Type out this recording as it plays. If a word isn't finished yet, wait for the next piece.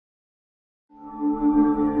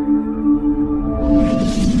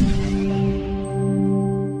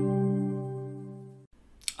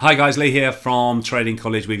Hi guys, Lee here from Trading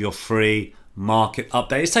College with your free market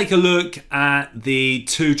update. Let's take a look at the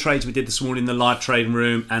two trades we did this morning in the live trading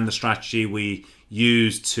room and the strategy we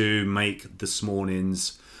used to make this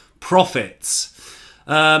morning's profits.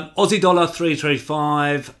 Aussie dollar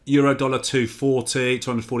 335, euro dollar 240,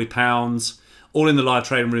 240 pounds, all in the live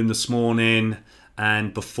trading room this morning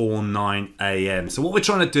and before 9 a.m. So what we're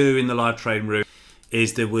trying to do in the live trading room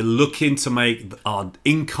is that we're looking to make our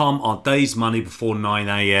income, our day's money before 9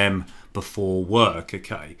 a.m. before work,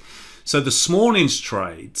 okay? So this morning's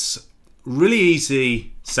trades, really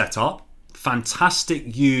easy setup,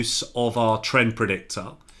 fantastic use of our trend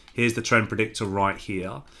predictor. Here's the trend predictor right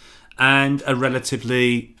here, and a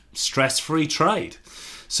relatively stress-free trade.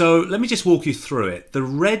 So let me just walk you through it. The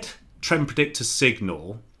red trend predictor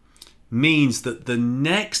signal means that the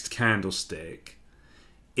next candlestick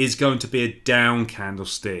is going to be a down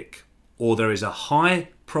candlestick, or there is a high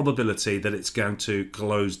probability that it's going to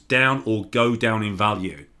close down or go down in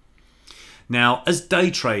value. Now, as day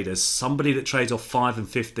traders, somebody that trades off 5 and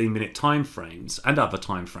 15 minute time frames and other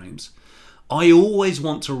time frames, I always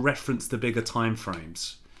want to reference the bigger time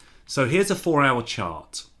frames. So here's a 4-hour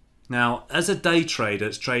chart. Now, as a day trader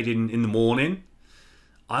that's trading in the morning,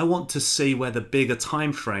 I want to see where the bigger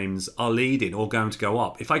time frames are leading or going to go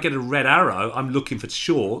up. If I get a red arrow, I'm looking for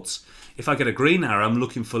shorts. If I get a green arrow, I'm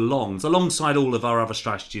looking for longs, alongside all of our other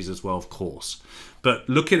strategies as well, of course. But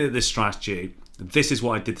looking at this strategy, this is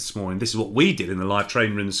what I did this morning. This is what we did in the live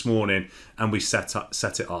trading room this morning, and we set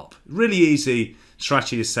it up. Really easy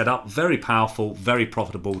strategy to set up, very powerful, very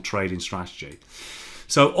profitable trading strategy.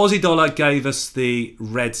 So Aussie dollar gave us the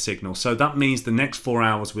red signal. So that means the next 4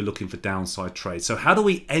 hours we're looking for downside trades. So how do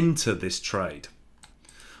we enter this trade?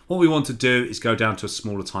 What we want to do is go down to a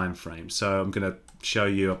smaller time frame. So I'm going to show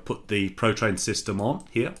you, I put the Pro Trade system on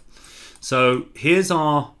here. So here's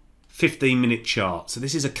our 15-minute chart. So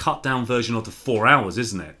this is a cut down version of the 4 hours,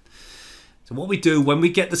 isn't it? So what we do when we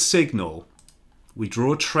get the signal, we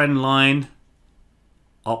draw a trend line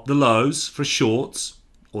up the lows for shorts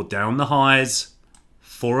or down the highs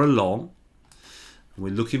for a long.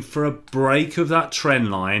 We're looking for a break of that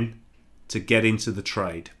trend line to get into the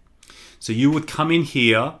trade. So you would come in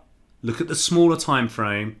here, look at the smaller time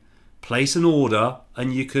frame, place an order,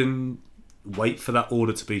 and you can wait for that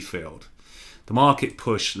order to be filled. The market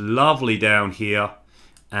pushed lovely down here,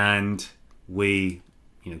 and we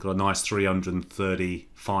got a nice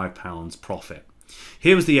 £335 profit.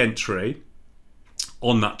 Here was the entry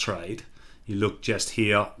on that trade. You look just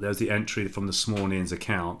here, there's the entry from this morning's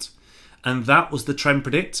account, and that was the trend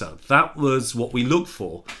predictor. That was what we look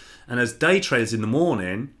for. And as day traders in the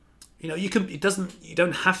morning, you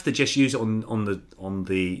don't have to just use it on the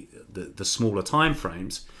smaller time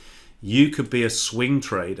frames. You could be a swing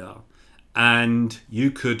trader, and you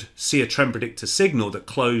could see a trend predictor signal that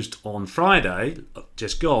closed on Friday,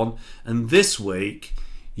 just gone, and this week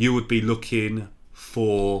you would be looking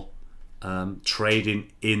for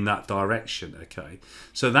trading in that direction. Okay,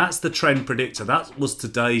 so that's the trend predictor. That was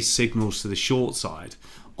today's signals to the short side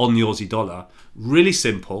on the Aussie dollar. Really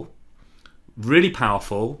simple, really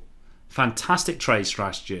powerful, fantastic trade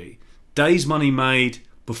strategy. Days money made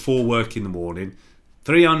before work in the morning.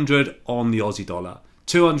 300 on the Aussie dollar,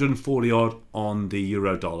 240 odd on the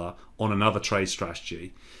euro dollar on another trade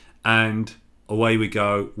strategy, and away we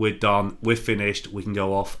go. We're done, we're finished, we can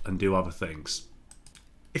go off and do other things.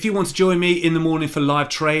 If you want to join me in the morning for live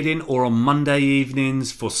trading, or on Monday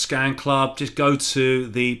evenings for Scan Club, just go to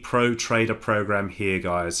the Pro Trader program here,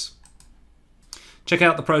 guys. Check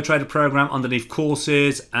out the Pro Trader program underneath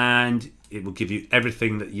courses, and it will give you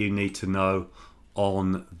everything that you need to know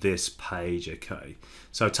on this page. Okay,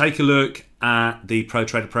 so take a look at the Pro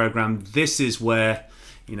Trader program. This is where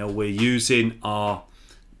we're using our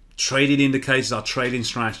trading indicators, our trading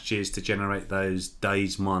strategies to generate those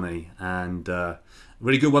days money. And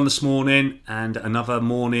really good one this morning, and another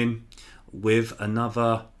morning with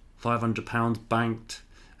another £500 banked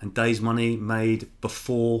and days money made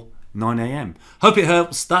before 9 a.m. Hope it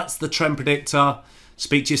helps. That's the trend predictor.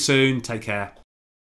 Speak to you soon. Take care.